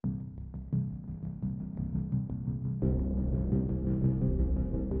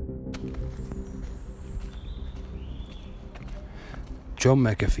John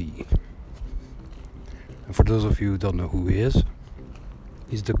McAfee. And for those of you who don't know who he is,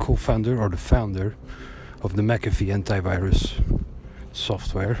 he's the co-founder or the founder of the McAfee antivirus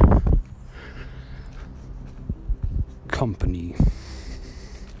software company.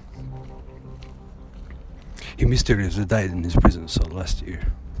 He mysteriously died in his prison cell last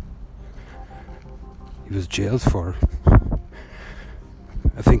year. He was jailed for,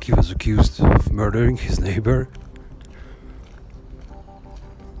 I think he was accused of murdering his neighbor.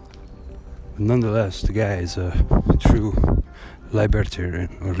 But nonetheless, the guy is a true libertarian.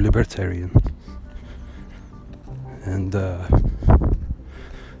 And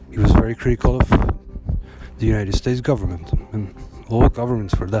he was very critical of the United States government, and all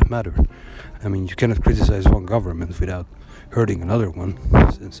governments for that matter. I mean, you cannot criticize one government without hurting another one,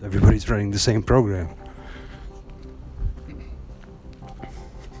 since everybody's running the same program.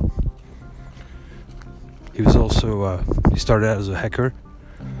 He was also, he started out as a hacker,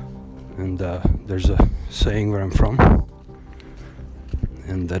 and there's a saying where I'm from,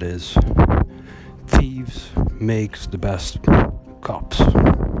 and that is, thieves makes the best cops.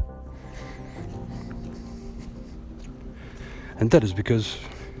 And that is because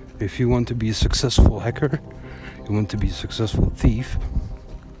if you want to be a successful hacker, you want to be a successful thief,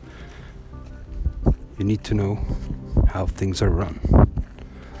 you need to know how things are run.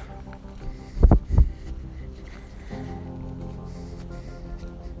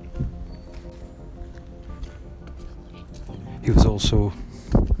 He was also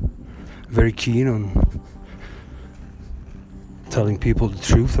very keen on telling people the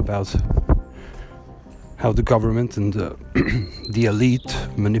truth about how the government and the elite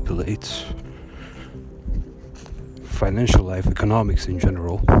manipulates financial life, economics in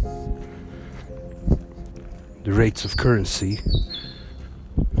general, the rates of currency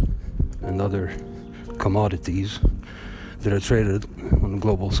and other commodities that are traded on a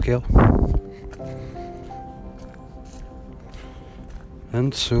global scale.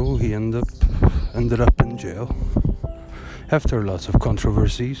 And so he ended up in jail after lots of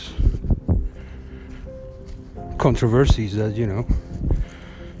controversies that, you know,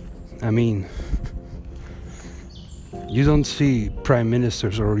 I mean, you don't see prime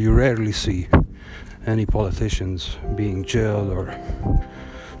ministers, or you rarely see any politicians being jailed or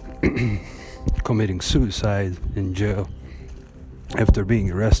committing suicide in jail after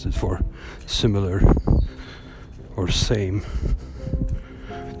being arrested for similar or same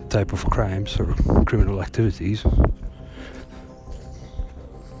type of crimes or criminal activities,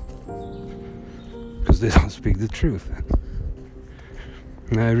 because they don't speak the truth.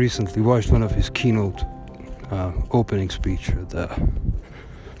 And I recently watched one of his keynote opening speech at a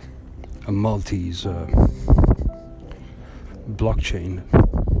Maltese blockchain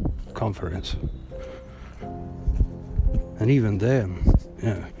conference, and even then,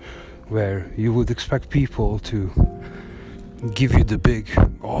 where you would expect people to give you the big,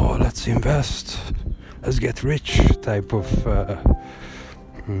 oh, let's invest, let's get rich type of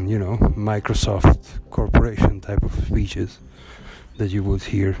Microsoft corporation type of speeches that you would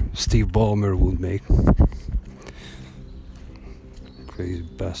hear Steve Ballmer would make. Crazy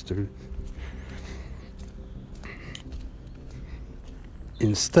bastard.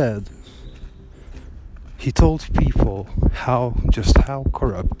 Instead, he told people how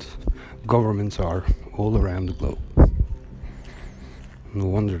corrupt governments are all around the globe. No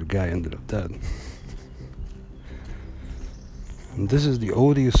wonder the guy ended up dead. And this is the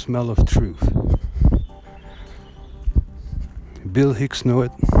odious smell of truth. Bill Hicks knew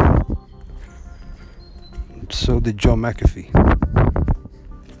it. So did John McAfee.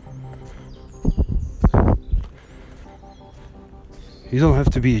 You don't have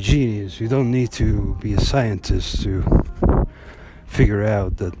to be a genius. You don't need to be a scientist to figure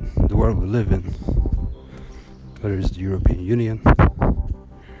out that the world we live in, whether it's the European Union,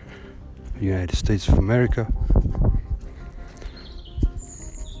 the United States of America,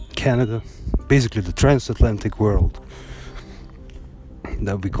 Canada, basically the transatlantic world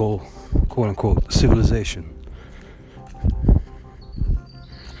that we call, quote unquote, civilization.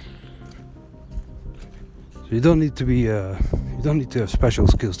 So you don't need to have special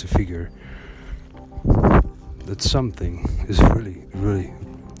skills to figure that something is really, really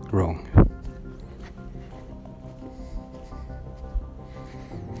wrong.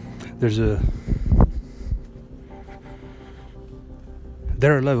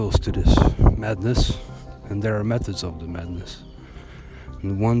 There are levels to this madness, and there are methods of the madness.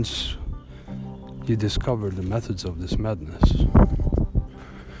 And once you discover the methods of this madness,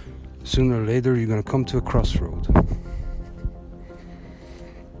 sooner or later you're going to come to a crossroad.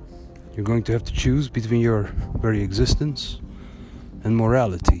 You're going to have to choose between your very existence and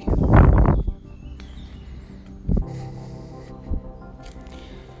morality.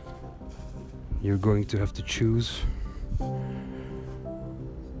 You're going to have to choose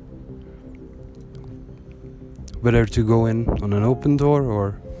whether to go in on an open door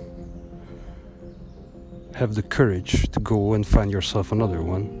or have the courage to go and find yourself another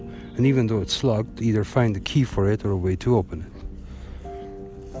one, and even though it's locked, either find a key for it or a way to open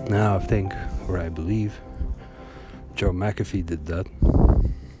it. Now I think, or I believe, Joe McAfee did that,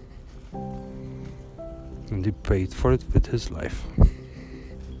 and he paid for it with his life.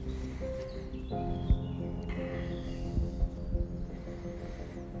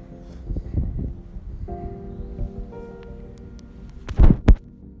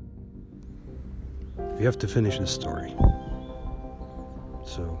 We have to finish this story.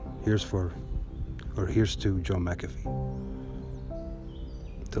 So here's to John McAfee.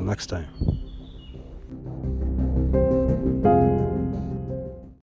 Till next time.